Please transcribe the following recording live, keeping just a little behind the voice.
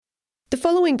The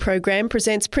following program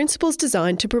presents principles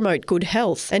designed to promote good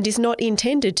health and is not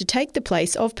intended to take the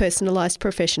place of personalised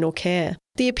professional care.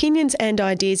 The opinions and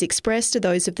ideas expressed are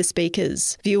those of the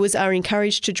speakers. Viewers are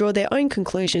encouraged to draw their own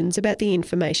conclusions about the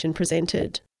information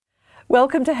presented.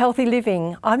 Welcome to Healthy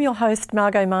Living. I'm your host,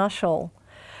 Margot Marshall.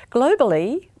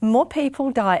 Globally, more people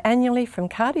die annually from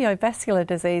cardiovascular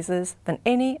diseases than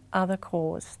any other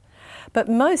cause. But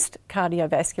most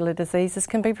cardiovascular diseases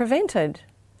can be prevented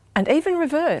and even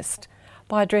reversed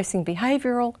by addressing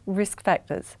behavioural risk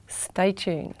factors. Stay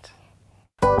tuned.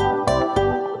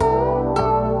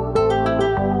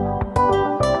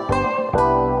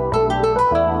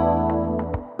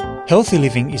 Healthy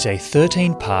Living is a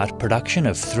 13-part production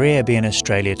of 3ABN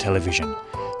Australia Television,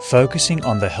 focusing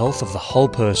on the health of the whole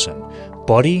person,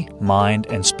 body, mind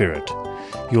and spirit.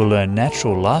 You'll learn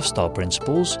natural lifestyle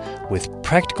principles with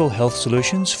practical health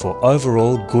solutions for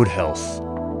overall good health.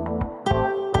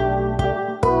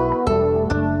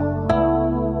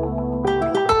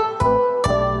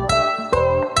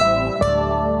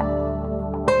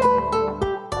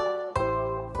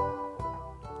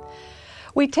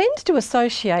 We tend to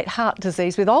associate heart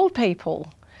disease with old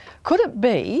people. Could it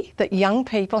be that young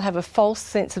people have a false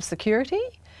sense of security?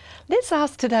 Let's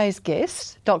ask today's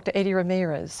guest, Dr Eddie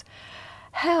Ramirez.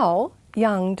 How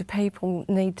young do people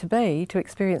need to be to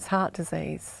experience heart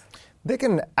disease? They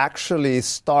can actually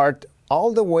start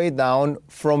all the way down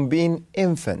from being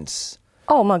infants.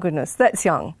 Oh my goodness, that's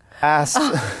young. As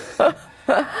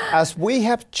we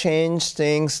have changed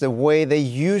things the way they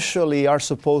usually are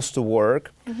supposed to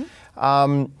work,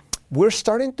 we're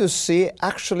starting to see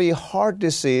actually heart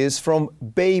disease from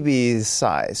baby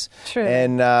size. True.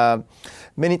 And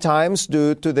many times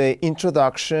due to the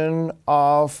introduction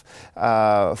of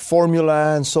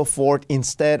formula and so forth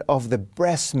instead of the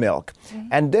breast milk.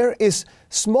 And there is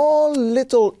small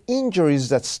little injuries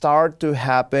that start to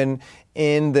happen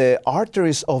in the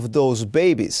arteries of those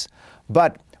babies.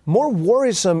 But more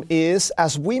worrisome is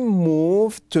as we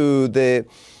move to the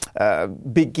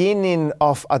beginning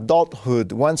of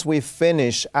adulthood, once we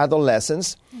finish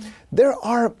adolescence, there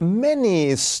are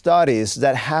many studies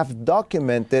that have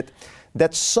documented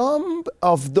that some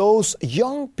of those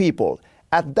young people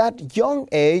at that young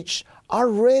age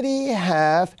already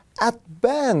have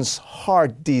advanced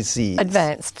heart disease.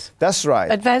 Advanced. That's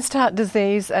right. Advanced heart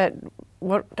disease at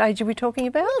what age are we talking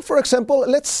about? For example,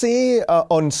 let's see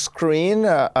on screen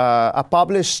a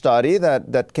published study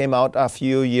that came out a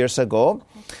few years ago.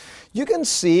 You can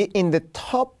see in the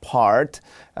top part,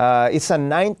 it's a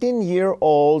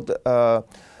 19-year-old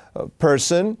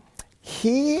person.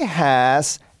 He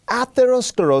has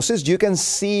atherosclerosis. You can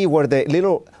see where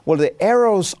the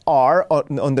arrows are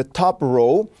on the top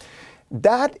row.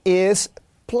 That is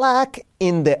plaque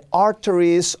in the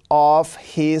arteries of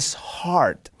his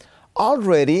heart,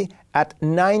 already at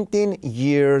 19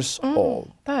 years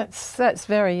old. That's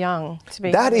very young to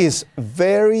be. That is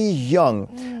very young.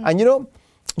 And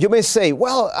you may say,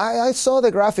 well, I saw the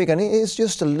graphic and it's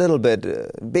just a little bit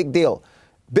big deal.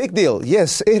 Big deal.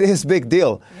 Yes, it is big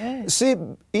deal. Yes. See,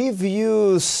 if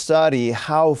you study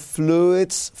how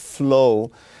fluids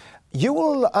flow, you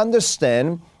will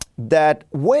understand that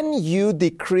when you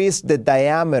decrease the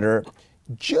diameter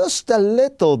just a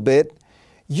little bit,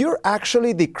 you're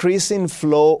actually decreasing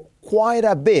flow quite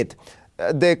a bit.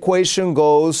 The equation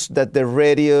goes that the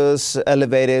radius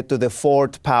elevated to the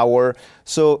fourth power.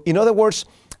 So, in other words,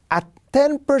 a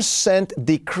 10%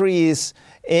 decrease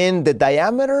in the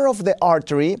diameter of the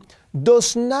artery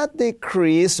does not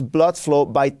decrease blood flow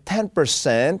by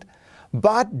 10%,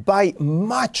 but by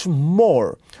much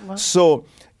more. Wow. So,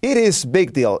 it is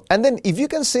big deal. And then if you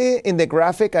can see in the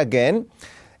graphic again,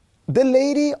 the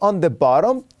lady on the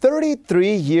bottom,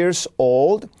 33 years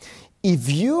old, if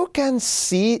you can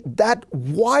see that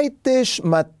whitish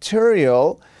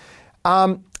material,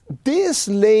 this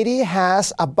lady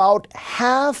has about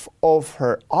half of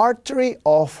her artery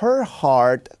of her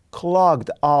heart clogged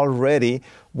already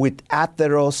with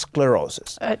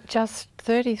atherosclerosis. At just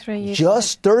 33 years old.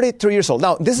 Just 33 years old.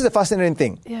 Now, this is a fascinating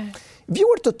thing. Yeah. If you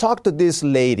were to talk to this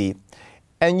lady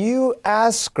and you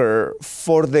ask her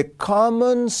for the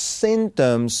common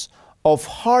symptoms of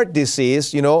heart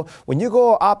disease, when you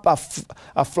go up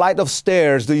a flight of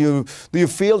stairs, do you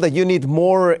feel that you need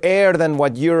more air than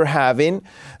what you're having?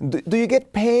 Do you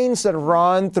get pains that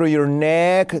run through your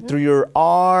neck, through your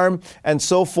arm, and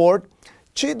so forth?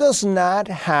 She does not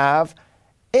have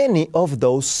any of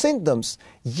those symptoms,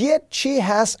 yet she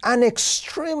has an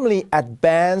extremely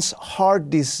advanced heart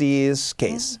disease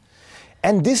case.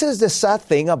 And this is the sad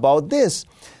thing about this.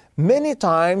 Many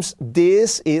times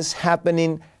this is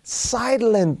happening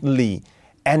silently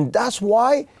And that's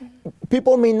why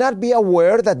people may not be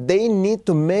aware that they need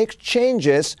to make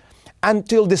changes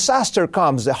until disaster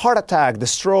comes, the heart attack, the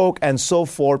stroke, and so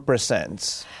forth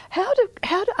presents. How do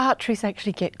arteries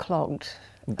actually get clogged?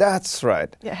 That's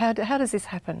right. Yeah, how does this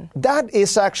happen? That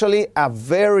is actually a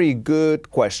very good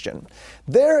question.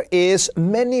 There is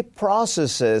many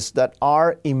processes that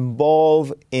are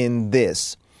involved in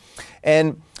this.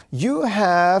 And you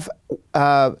have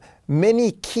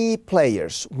many key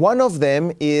players. One of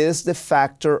them is the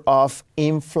factor of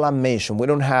inflammation. We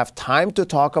don't have time to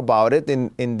talk about it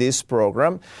in this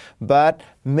program, but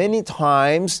many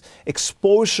times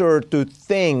exposure to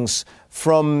things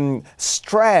from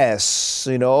stress,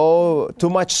 too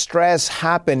much stress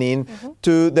happening,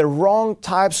 to the wrong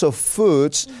types of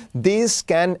foods, this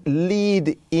can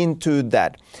lead into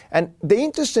that. And the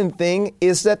interesting thing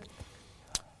is that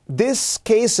these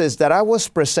cases that I was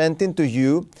presenting to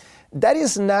you, that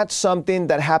is not something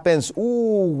that happens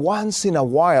once in a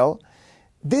while.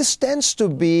 This tends to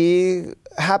be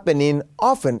happening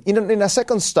often. In a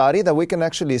second study that we can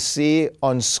actually see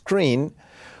on screen,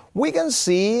 we can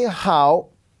see how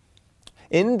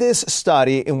in this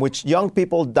study in which young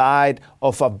people died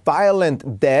of a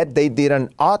violent death, they did an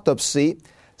autopsy,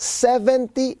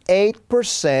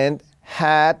 78%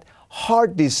 had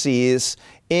heart disease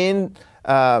in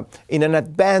an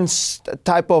advanced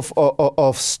type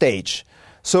of stage.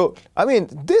 So,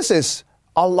 this is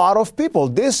a lot of people.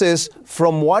 This is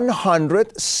from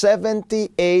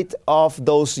 178 of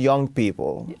those young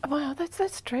people. Wow,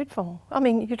 that's dreadful.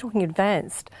 You're talking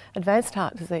advanced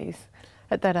heart disease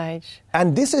at that age.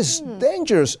 And this is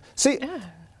dangerous. See,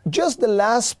 just the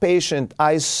last patient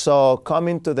I saw come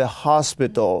into the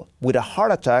hospital with a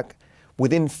heart attack,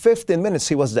 within 15 minutes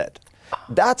he was dead.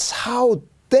 That's how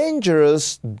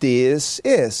dangerous this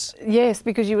is. Yes,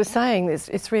 because you were saying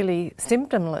it's really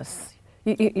symptomless.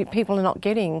 People are not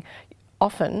getting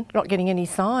any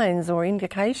signs or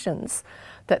indications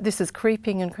that this is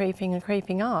creeping and creeping and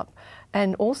creeping up.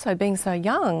 And also being so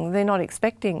young, they're not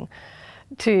expecting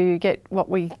to get what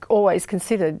we always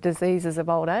considered diseases of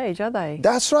old age, are they?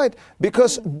 That's right,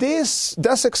 because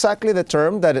that's exactly the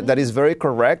term that is very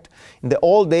correct. In the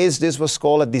old days, this was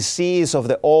called a disease of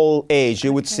the old age.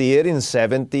 You would see it in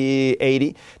 70,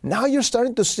 80. Now you're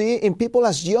starting to see in people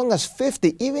as young as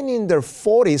 50, even in their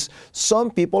 40s,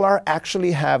 some people are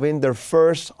actually having their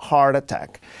first heart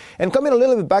attack. And coming a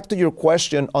little bit back to your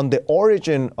question on the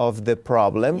origin of the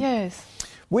problem. Yes.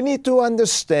 We need to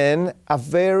understand a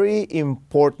very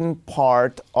important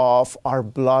part of our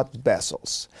blood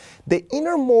vessels. The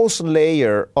innermost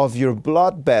layer of your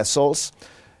blood vessels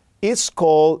is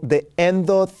called the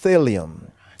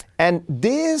endothelium. And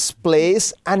this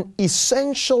plays an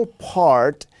essential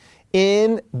part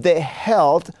in the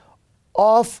health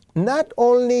of not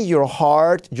only your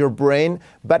heart, your brain,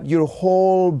 but your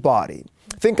whole body.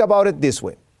 Think about it this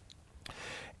way.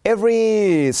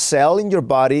 Every cell in your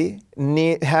body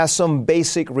has some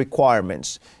basic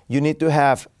requirements. You need to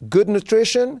have good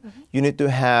nutrition, you need to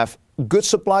have good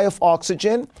supply of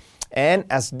oxygen, and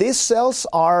as these cells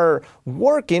are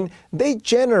working, they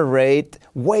generate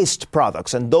waste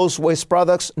products, and those waste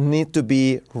products need to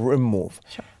be removed.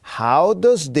 Sure. How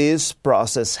does this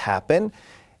process happen?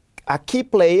 A key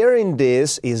player in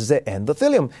this is the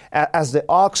endothelium. As the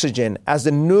oxygen, as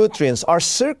the nutrients are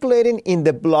circulating in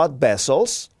the blood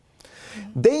vessels,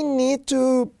 they need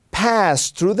to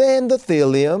pass through the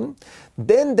endothelium.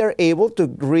 Then they're able to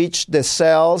reach the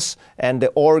cells and the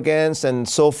organs and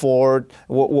so forth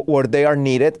where they are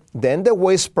needed. Then the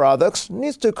waste products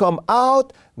need to come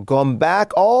out, come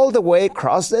back all the way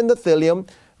across the endothelium,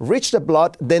 reach the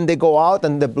blood, then they go out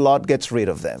and the blood gets rid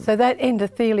of them. So that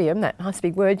endothelium, that nice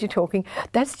big word you're talking,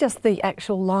 that's just the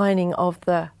actual lining of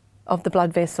the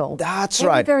blood vessel. That's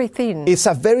right. Very thin. It's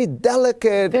a very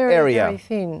delicate area. Very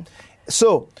thin.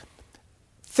 So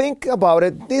think about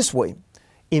it this way.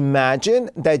 Imagine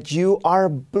that you are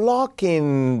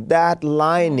blocking that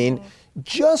lining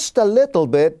just a little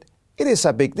bit. It is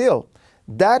a big deal.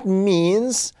 That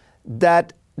means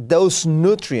that those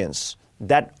nutrients,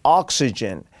 that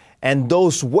oxygen, and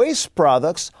those waste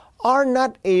products are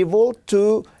not able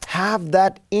to have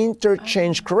that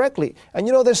interchange correctly. And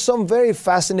there's some very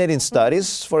fascinating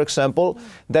studies, for example,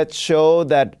 that show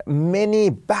that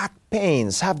many back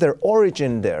pains have their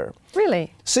origin there.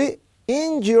 Really? See,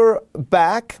 in your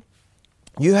back,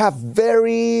 you have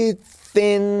very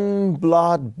thin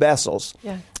blood vessels.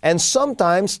 Yeah. And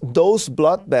sometimes those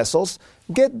blood vessels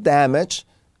get damaged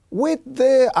with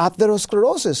the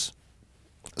atherosclerosis.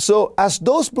 So as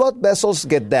those blood vessels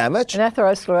get damaged... And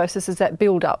atherosclerosis is that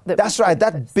build-up. That's right,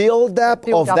 that build-up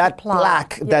of that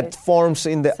plaque that forms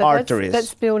in the arteries.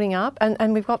 That's building up,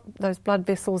 and we've got those blood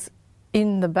vessels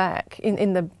in the back,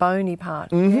 in the bony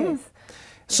part. Mm-hmm. Yes.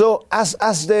 So as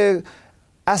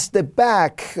the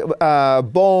back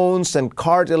bones and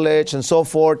cartilage and so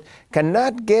forth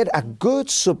cannot get a good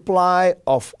supply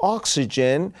of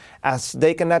oxygen, as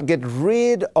they cannot get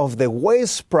rid of the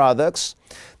waste products,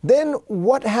 then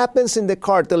what happens in the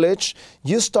cartilage?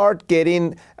 You start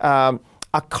getting a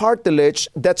cartilage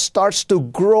that starts to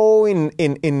grow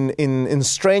in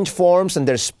strange forms, and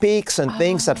there's peaks and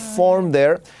things that form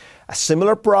there. A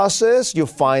similar process, you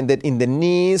find it in the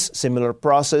knees. Similar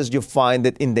process, you find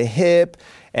it in the hip.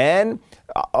 And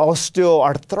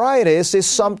osteoarthritis is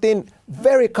something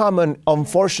very common,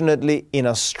 unfortunately, in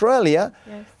Australia.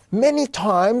 Yes. Many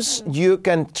times you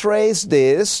can trace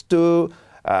this to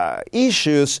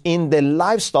issues in the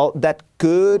lifestyle that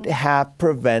could have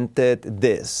prevented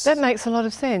this. That makes a lot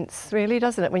of sense, really,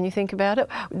 doesn't it, when you think about it?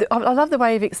 I love the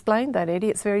way you've explained that, Eddie.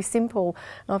 It's very simple.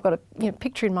 I've got a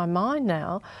picture in my mind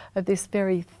now of this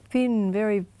very thin,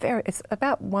 very, it's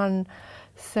about 1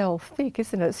 cell thick,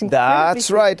 isn't it? It's That's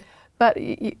thick. Right. But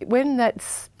when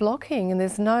that's blocking and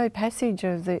there's no passage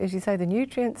of, as you say, the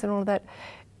nutrients and all of that,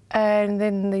 and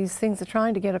then these things are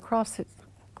trying to get across, it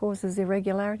causes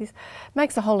irregularities.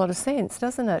 Makes a whole lot of sense,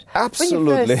 doesn't it?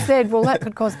 Absolutely. When you first said, well, that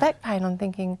could cause back pain, I'm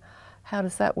thinking, how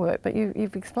does that work? But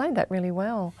you've explained that really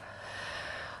well.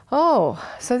 Oh,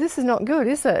 so this is not good,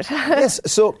 is it? Yes.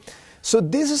 So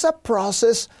this is a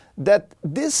process that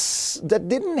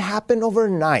didn't happen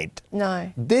overnight.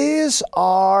 No. These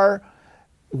are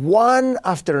one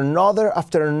after another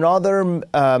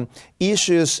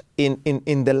issues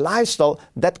in the lifestyle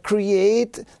that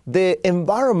create the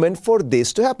environment for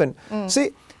this to happen.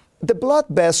 See, the blood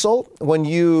vessel, when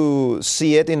you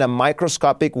see it in a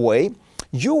microscopic way,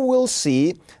 you will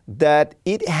see that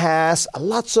it has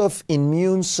lots of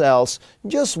immune cells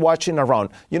just watching around.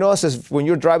 You know, as when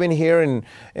you're driving here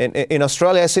in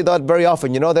Australia, I see that very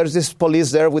often. You know, there's this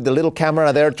police there with the little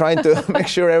camera there trying to make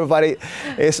sure everybody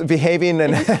is behaving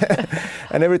and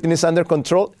and everything is under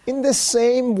control. In the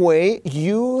same way,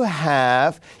 you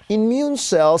have immune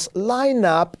cells line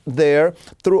up there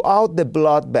throughout the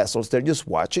blood vessels. They're just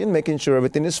watching, making sure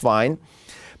everything is fine.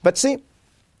 But see,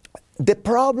 the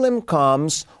problem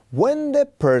comes when the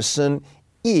person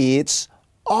eats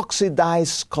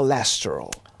oxidized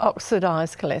cholesterol.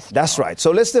 Oxidized cholesterol. That's right.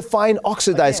 So let's define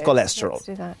oxidized cholesterol. Let's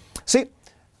do that. See,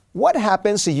 what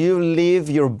happens if you leave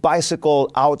your bicycle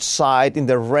outside in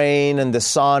the rain and the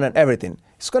sun and everything?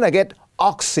 It's going to get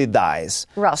oxidized.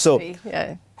 Rusty,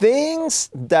 so, things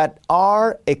that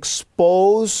are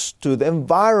exposed to the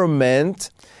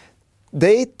environment,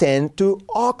 they tend to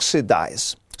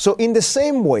oxidize. So in the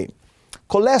same way,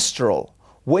 cholesterol,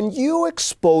 when you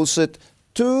expose it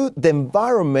to the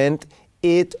environment,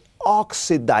 it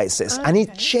oxidizes and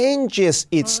it changes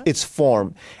its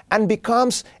form and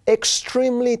becomes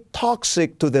extremely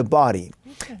toxic to the body.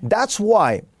 That's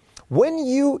why when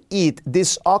you eat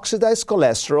this oxidized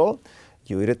cholesterol,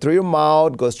 you eat it through your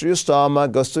mouth, goes through your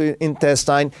stomach, goes through your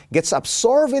intestine, gets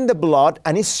absorbed in the blood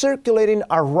and is circulating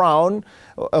around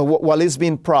while it's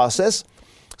being processed.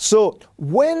 So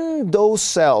when those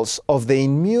cells of the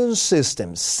immune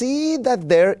system see that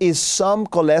there is some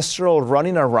cholesterol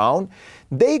running around,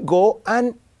 they go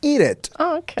and eat it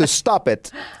to stop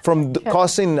it from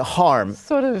causing harm.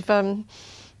 Sort of,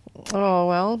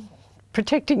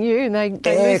 protecting you, and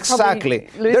they exactly.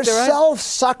 They're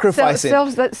self-sacrificing.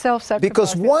 Self-sacrificing.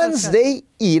 Because once they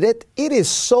eat it, it is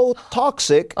so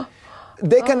toxic,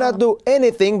 they cannot do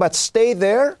anything but stay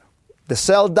there. The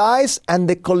cell dies and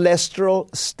the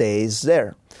cholesterol stays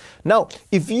there. Now,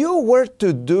 if you were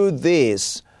to do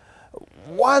this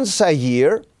once a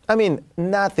year, I mean,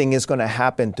 nothing is going to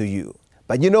happen to you.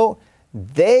 But you know,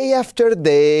 day after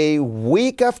day,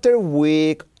 week after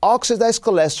week, oxidized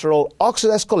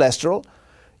cholesterol,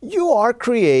 you are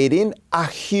creating a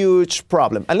huge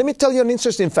problem. And let me tell you an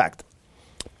interesting fact.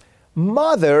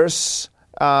 Mothers,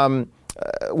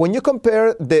 when you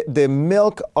compare the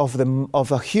milk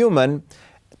of a human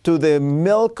to the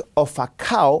milk of a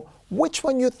cow, which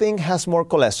one you think has more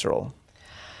cholesterol?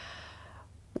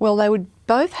 Well, they would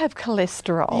both have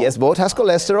cholesterol. Yes, both has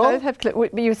cholesterol.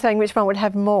 You were saying which one would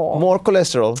have more? More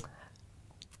cholesterol.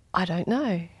 I don't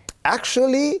know.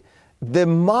 Actually, the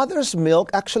mother's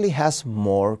milk actually has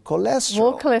more cholesterol.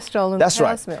 More cholesterol than the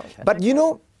cow's milk. But you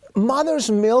know, mother's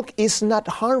milk is not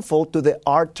harmful to the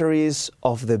arteries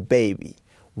of the baby.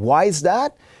 Why is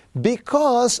that?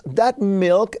 Because that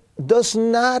milk does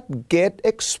not get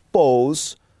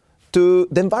exposed to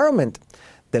the environment.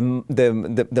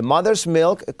 The mother's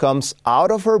milk comes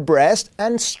out of her breast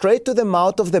and straight to the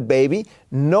mouth of the baby.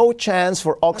 No chance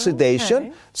for oxidation.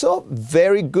 Okay. So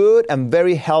very good and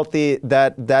very healthy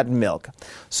that milk.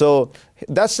 So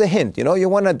that's the hint. You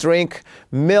want to drink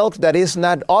milk that is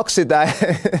not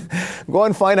oxidized. Go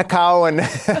and find a cow and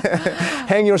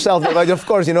hang yourself. But of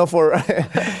course, for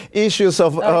issues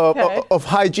of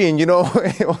hygiene,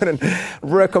 I wouldn't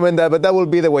recommend that. But that will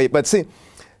be the way. But see,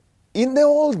 in the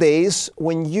old days,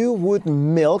 when you would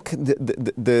milk,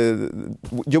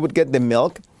 you would get the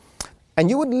milk, and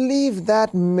you would leave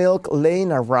that milk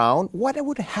laying around, what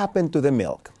would happen to the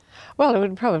milk? Well, it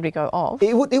would probably go off.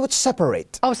 It would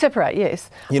separate. Oh, separate, yes.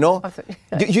 You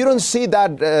don't see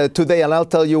that today, and I'll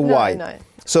tell you why. No.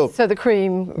 So the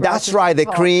cream. That's right. The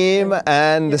cream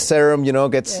and the serum,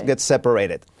 gets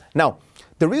separated. Now,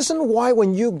 the reason why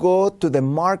when you go to the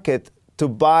market to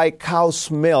buy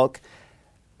cow's milk,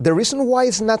 the reason why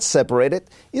it's not separated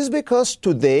is because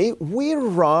today we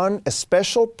run a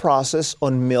special process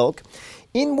on milk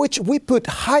in which we put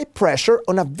high pressure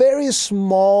on a very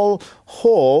small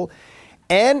hole,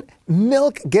 and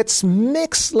milk gets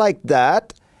mixed like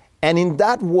that, and in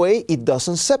that way it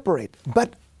doesn't separate.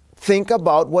 But think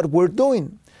about what we're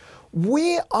doing.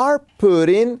 We are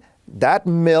putting that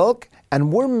milk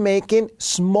and we're making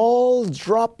small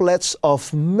droplets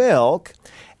of milk,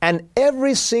 and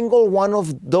every single one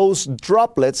of those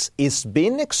droplets is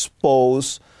being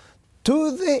exposed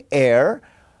to the air,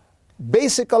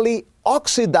 basically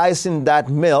oxidizing that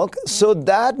milk, so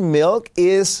that milk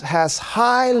has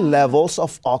high levels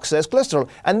of oxidized cholesterol.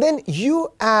 And then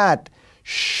you add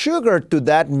sugar to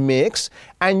that mix,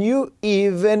 and you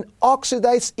even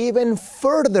oxidize even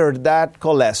further that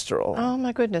cholesterol. Oh,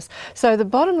 my goodness. So the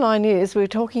bottom line is we're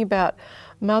talking about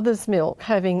mother's milk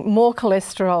having more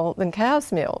cholesterol than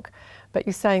cow's milk, but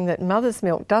you're saying that mother's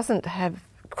milk doesn't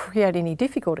create any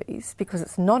difficulties because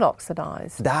it's not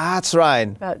oxidized. That's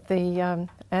right. But the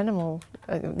animal,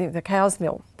 the cow's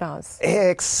milk does.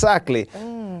 Exactly.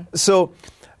 So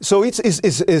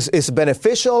it's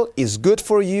beneficial, it's good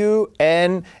for you,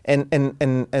 and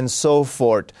so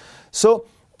forth. So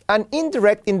an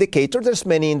indirect indicator, there's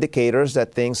many indicators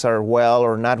that things are well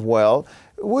or not well,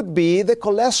 would be the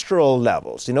cholesterol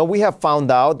levels. We have found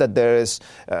out that there is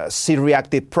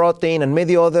C-reactive protein and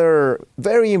many other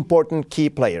very important key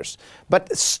players.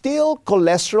 But still,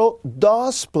 cholesterol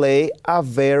does play a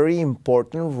very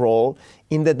important role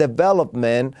in the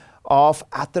development of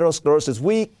atherosclerosis.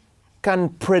 We can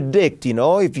predict,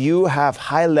 if you have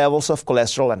high levels of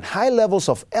cholesterol and high levels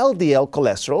of LDL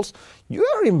cholesterols, you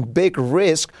are in big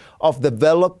risk of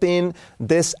developing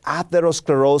this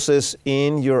atherosclerosis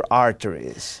in your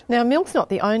arteries. Now, milk's not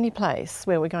the only place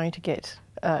where we're going to get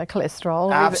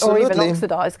cholesterol or even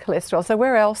oxidized cholesterol. So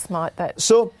where else might that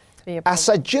be a problem? As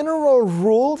a general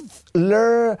rule,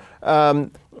 let's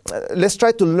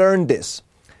try to learn this.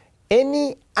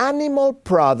 Any animal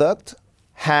product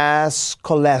has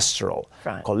cholesterol.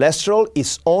 Right. Cholesterol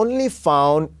is only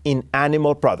found in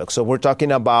animal products. So we're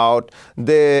talking about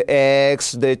the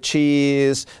eggs, the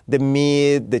cheese, the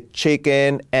meat, the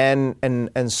chicken,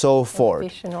 and so forth.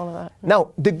 Fish and all of that.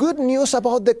 Now, the good news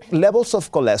about the levels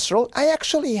of cholesterol, I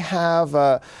actually have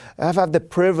had the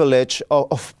privilege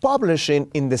of publishing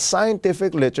in the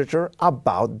scientific literature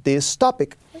about this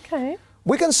topic. Okay.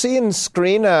 We can see on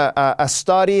screen a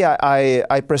study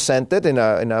I presented in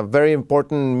a very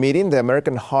important meeting, the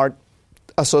American Heart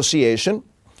Association.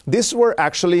 These were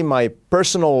actually my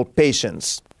personal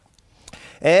patients.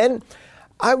 And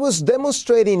I was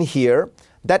demonstrating here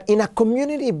that in a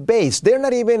community base, they're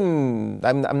not even,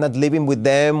 I'm not living with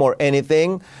them or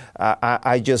anything.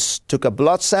 I just took a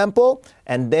blood sample,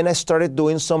 and then I started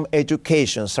doing some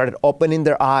education, started opening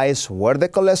their eyes, where the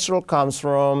cholesterol comes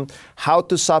from, how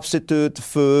to substitute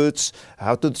foods,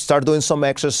 how to start doing some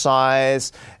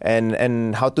exercise,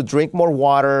 and how to drink more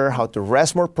water, how to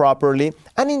rest more properly.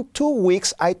 And in 2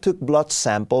 weeks, I took blood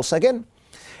samples again.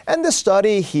 And the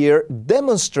study here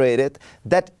demonstrated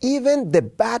that even the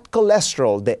bad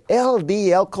cholesterol, the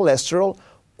LDL cholesterol,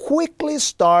 quickly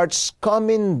starts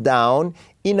coming down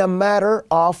in a matter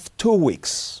of 2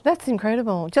 weeks. That's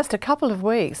incredible. Just a couple of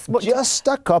weeks. Just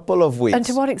a couple of weeks. And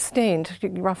to what extent,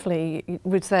 roughly,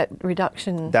 was that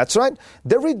reduction? That's right.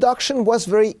 The reduction was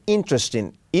very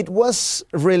interesting. It was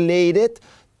related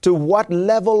to what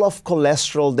level of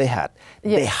cholesterol they had.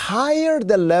 Yes. The higher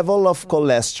the level of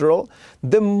cholesterol,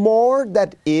 the more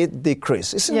that it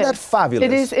decreased. Isn't that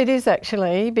fabulous? It is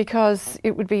actually, because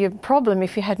it would be a problem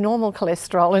if you had normal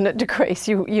cholesterol and it decreased.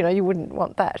 You wouldn't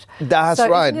want that. That's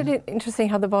right. Isn't it interesting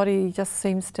how the body just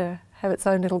seems to have its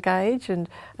own little gauge and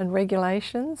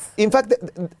regulations? In fact,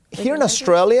 here in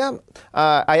Australia,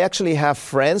 I actually have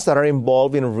friends that are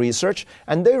involved in research,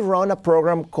 and they run a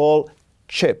program called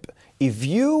CHIP. If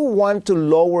you want to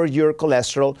lower your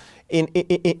cholesterol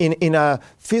in a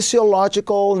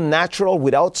physiological, natural,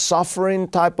 without suffering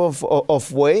type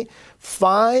of way,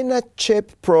 find a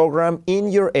CHIP program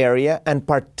in your area and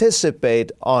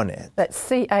participate on it. That's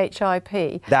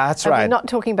CHIP. That's right. We're not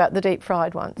talking about the deep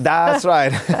fried ones. That's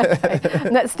right. Okay.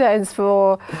 And that stands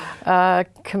for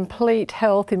Complete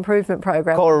Health Improvement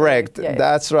Program. Correct. Yes.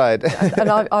 That's right. And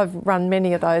I've run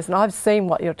many of those, and I've seen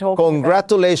what you're talking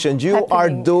Congratulations. about. You are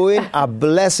doing a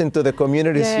blessing to the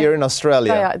communities here in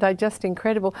Australia. They're just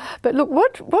incredible. But look,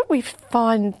 what we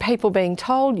find people being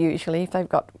told usually, if they're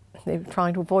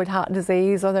trying to avoid heart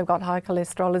disease or they've got high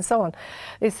cholesterol and so on,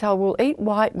 is how we'll eat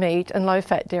white meat and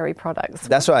low-fat dairy products.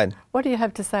 That's right. What do you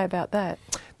have to say about that?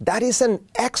 That is an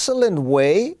excellent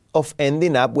way of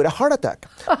ending up with a heart attack.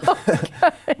 Okay.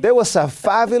 There was a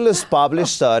fabulous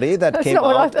published study that came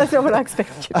out That's not what I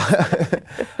expected.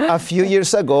 a few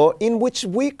years ago, in which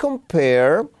we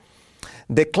compare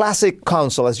the classic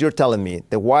counsel, as you're telling me,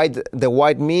 the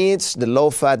white meats, the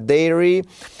low-fat dairy,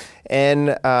 and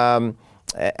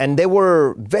they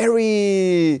were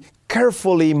very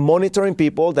carefully monitoring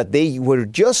people that they were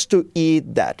just to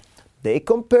eat that. They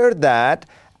compared that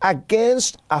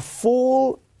against a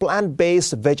full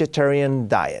plant-based vegetarian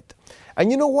diet.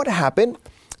 And you know what happened?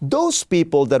 Those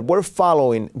people that were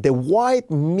following the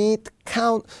white meat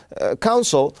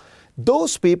counsel,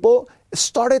 those people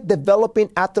started developing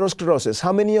atherosclerosis.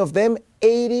 How many of them?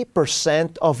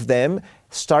 80% of them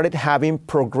started having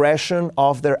progression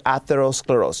of their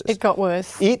atherosclerosis. It got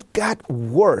worse. It got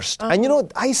worse. Uh-huh. And you know,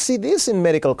 I see this in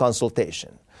medical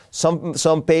consultation.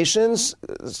 Some patients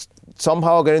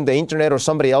somehow get on the internet or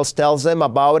somebody else tells them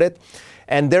about it,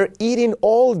 and they're eating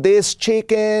all this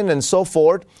chicken and so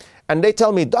forth, and they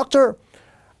tell me, "Doctor,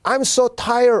 I'm so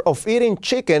tired of eating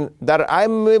chicken that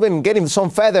I'm even getting some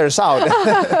feathers out."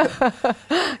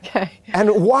 Okay.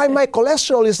 And why my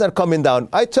cholesterol is not coming down?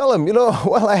 I tell them,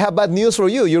 well, I have bad news for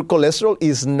you. Your cholesterol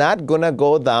is not going to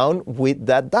go down with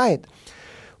that diet.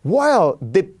 While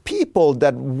the people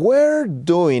that were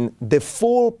doing the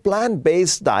full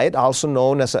plant-based diet, also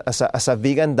known as a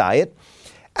vegan diet,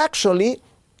 actually,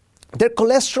 their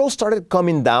cholesterol started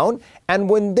coming down, and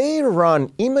when they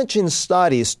run imaging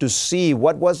studies to see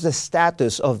what was the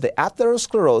status of the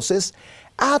atherosclerosis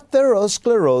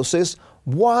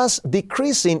was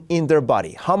decreasing in their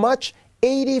body. How much?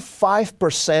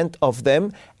 85% of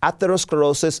them,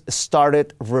 atherosclerosis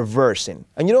started reversing.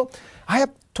 And I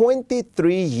have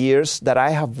 23 years that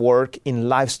I have worked in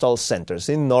lifestyle centers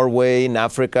in Norway, in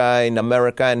Africa, in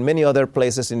America, and many other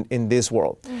places in this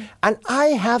world. And I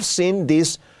have seen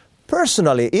this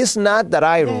personally. It's not that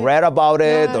I read about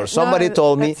it or somebody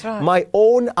told me. Right. My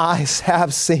own eyes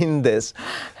have seen this.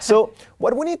 So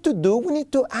what we need to do, we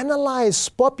need to analyze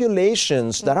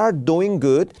populations that are doing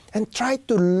good and try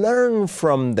to learn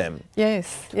from them.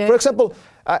 Yes. For example,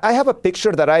 I have a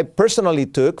picture that I personally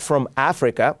took from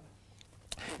Africa.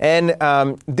 And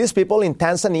these people in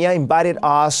Tanzania invited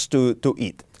us to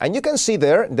eat. And you can see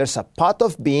there's a pot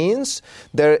of beans.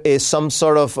 There is some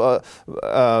sort of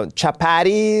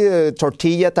chapati,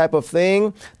 tortilla type of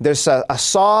thing. There's a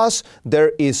sauce.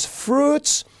 There is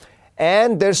fruits.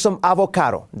 And there's some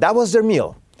avocado. That was their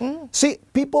meal. See,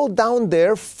 people down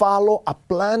there follow a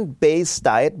plant-based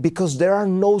diet because there are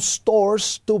no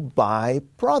stores to buy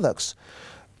products.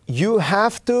 You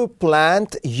have to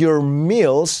plant your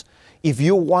meals if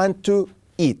you want to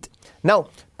eat. Now,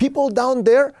 people down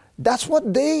there, that's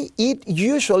what they eat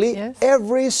usually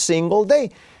every single day.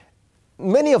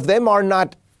 Many of them are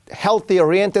not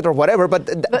healthy-oriented or whatever, but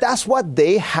that's what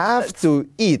they have to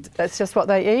eat. That's just what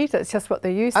they eat. That's just what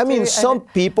they used to. I mean, some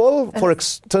people, for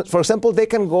example, they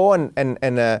can go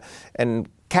and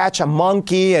catch a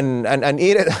monkey and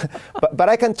eat it. But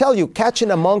I can tell you,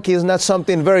 catching a monkey is not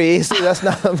something very easy. That's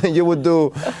not something you would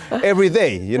do every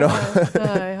day, No,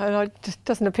 it just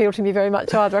doesn't appeal to me very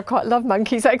much either. I quite love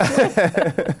monkeys, actually.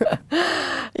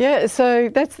 Yeah, so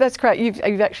that's great.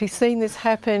 You've actually seen this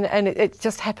happen, and it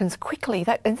just happens quickly.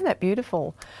 Isn't that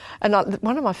beautiful? And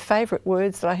one of my favourite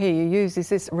words that I hear you use is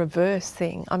this reverse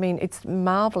thing. I mean, it's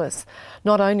marvellous.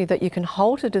 Not only that you can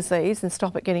halt a disease and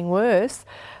stop it getting worse,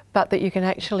 but that you can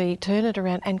actually turn it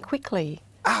around and quickly.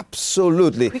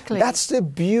 Absolutely. That's the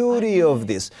beauty of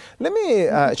this. Let me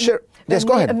share. Yes,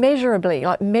 go ahead.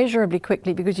 Measurably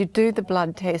quickly, because you do the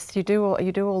blood test, you do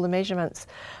all the measurements,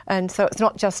 and so it's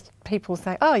not just people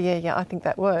saying, "Oh yeah, I think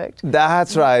that worked."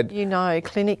 That's right. You know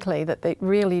clinically that it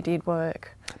really did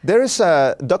work. There is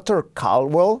a Dr.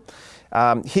 Caldwell.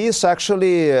 He is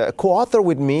actually a co-author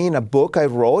with me in a book I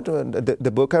wrote.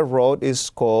 The book I wrote is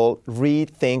called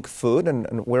Rethink Food,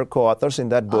 and we're co-authors in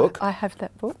that book. I have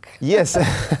that book. Yes.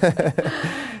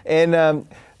 And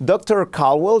Dr.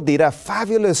 Caldwell did a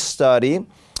fabulous study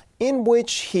in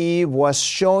which he was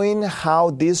showing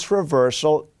how this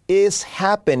reversal is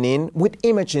happening with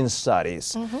imaging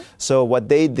studies. So what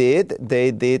they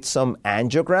did some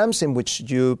angiograms in which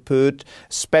you put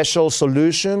special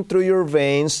solution through your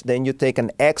veins, then you take an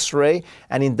X-ray,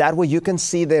 and in that way you can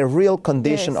see the real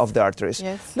condition of the arteries.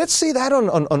 Yes. Let's see that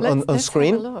on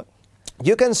screen. Have a look.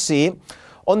 You can see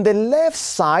on the left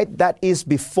side, that is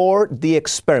before the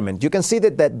experiment. You can see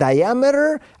that the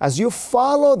diameter, as you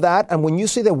follow that, and when you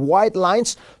see the white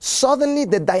lines, suddenly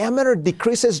the diameter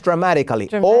decreases dramatically.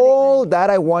 All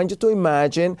that I want you to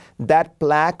imagine, that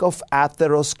plaque of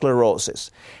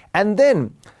atherosclerosis. And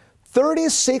then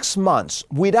 36 months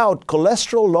without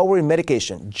cholesterol-lowering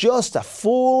medication, just a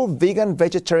full vegan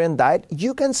vegetarian diet,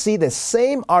 you can see the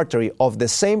same artery of the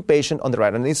same patient on the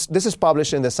right. And this is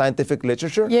published in the scientific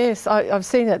literature. Yes, I've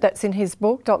seen it. That's in his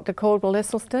book, Dr. Caldwell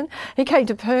Esselstyn. He came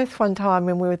to Perth one time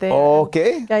when we were there.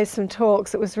 Okay. Gave some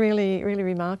talks. It was really, really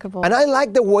remarkable. And I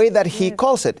like the way that he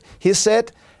calls it. He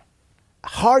said,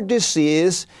 heart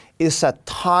disease is a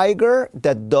tiger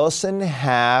that doesn't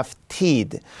have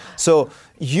teeth. So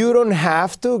you don't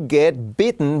have to get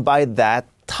bitten by that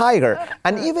tiger.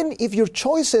 And even if your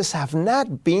choices have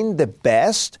not been the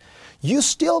best, you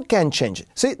still can change it.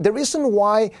 See, the reason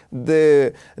why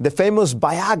the famous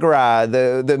Viagra,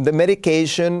 the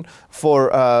medication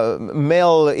for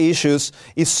male issues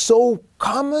is so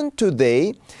common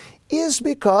today is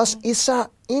because it's an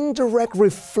indirect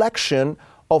reflection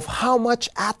of how much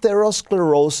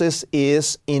atherosclerosis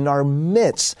is in our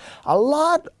midst. A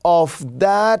lot of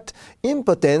that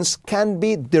impotence can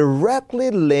be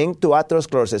directly linked to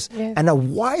atherosclerosis. Yes. And a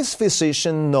wise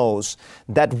physician knows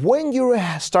that when you're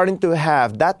starting to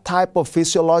have that type of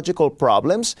physiological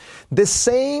problems, the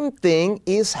same thing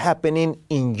is happening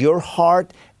in your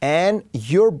heart and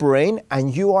your brain,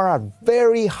 and you are at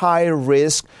very high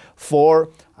risk for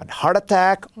a heart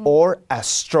attack or a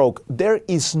stroke. There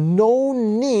is no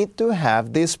need to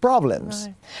have these problems.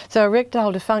 Right. So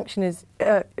erectile dysfunction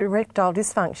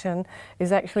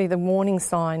is actually the warning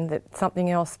sign that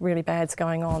something else really bad's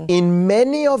going on. In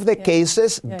many of the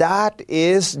cases, that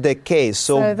is the case.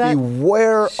 So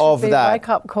beware of that. A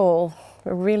wake-up call.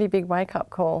 A really big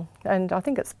wake-up call. And I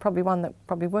think it's probably one that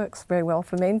probably works very well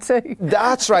for men too.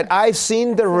 That's right. I've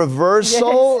seen the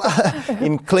reversal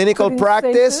in clinical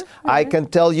practice. I can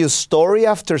tell you story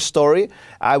after story.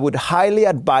 I would highly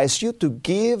advise you to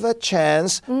give a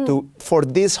chance for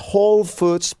this whole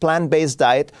foods, plant-based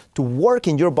diet to work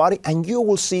in your body, and you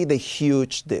will see the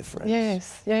huge difference.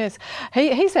 Yes, yes.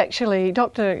 He's actually,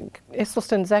 Dr.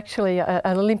 Esselstyn's actually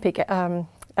an Olympic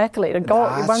athlete, won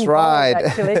gold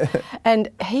actually. And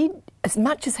he, as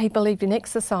much as he believed in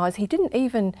exercise, he didn't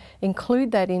even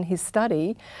include that in his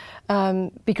study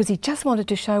because he just wanted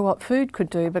to show what food could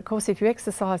do. But of course, if you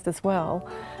exercised as well,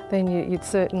 then you'd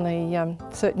certainly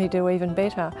do even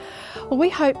better. Well, we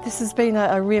hope this has been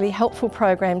a really helpful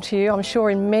program to you. I'm sure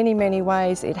in many, many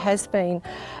ways it has been.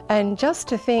 And just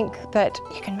to think that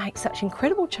you can make such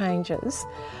incredible changes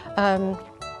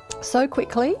so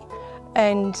quickly,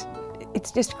 and it's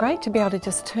just great to be able to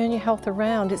just turn your health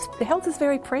around. Health is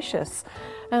very precious,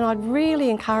 and I'd really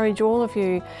encourage all of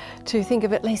you to think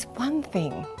of at least one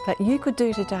thing that you could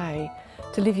do today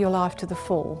to live your life to the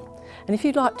full. And if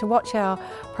you'd like to watch our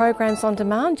programs on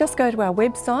demand, just go to our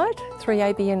website,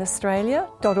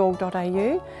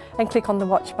 3abnaustralia.org.au, and click on the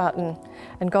watch button.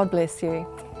 And God bless you.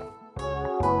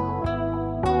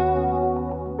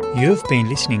 You've been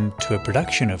listening to a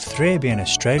production of 3ABN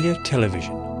Australia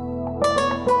Television.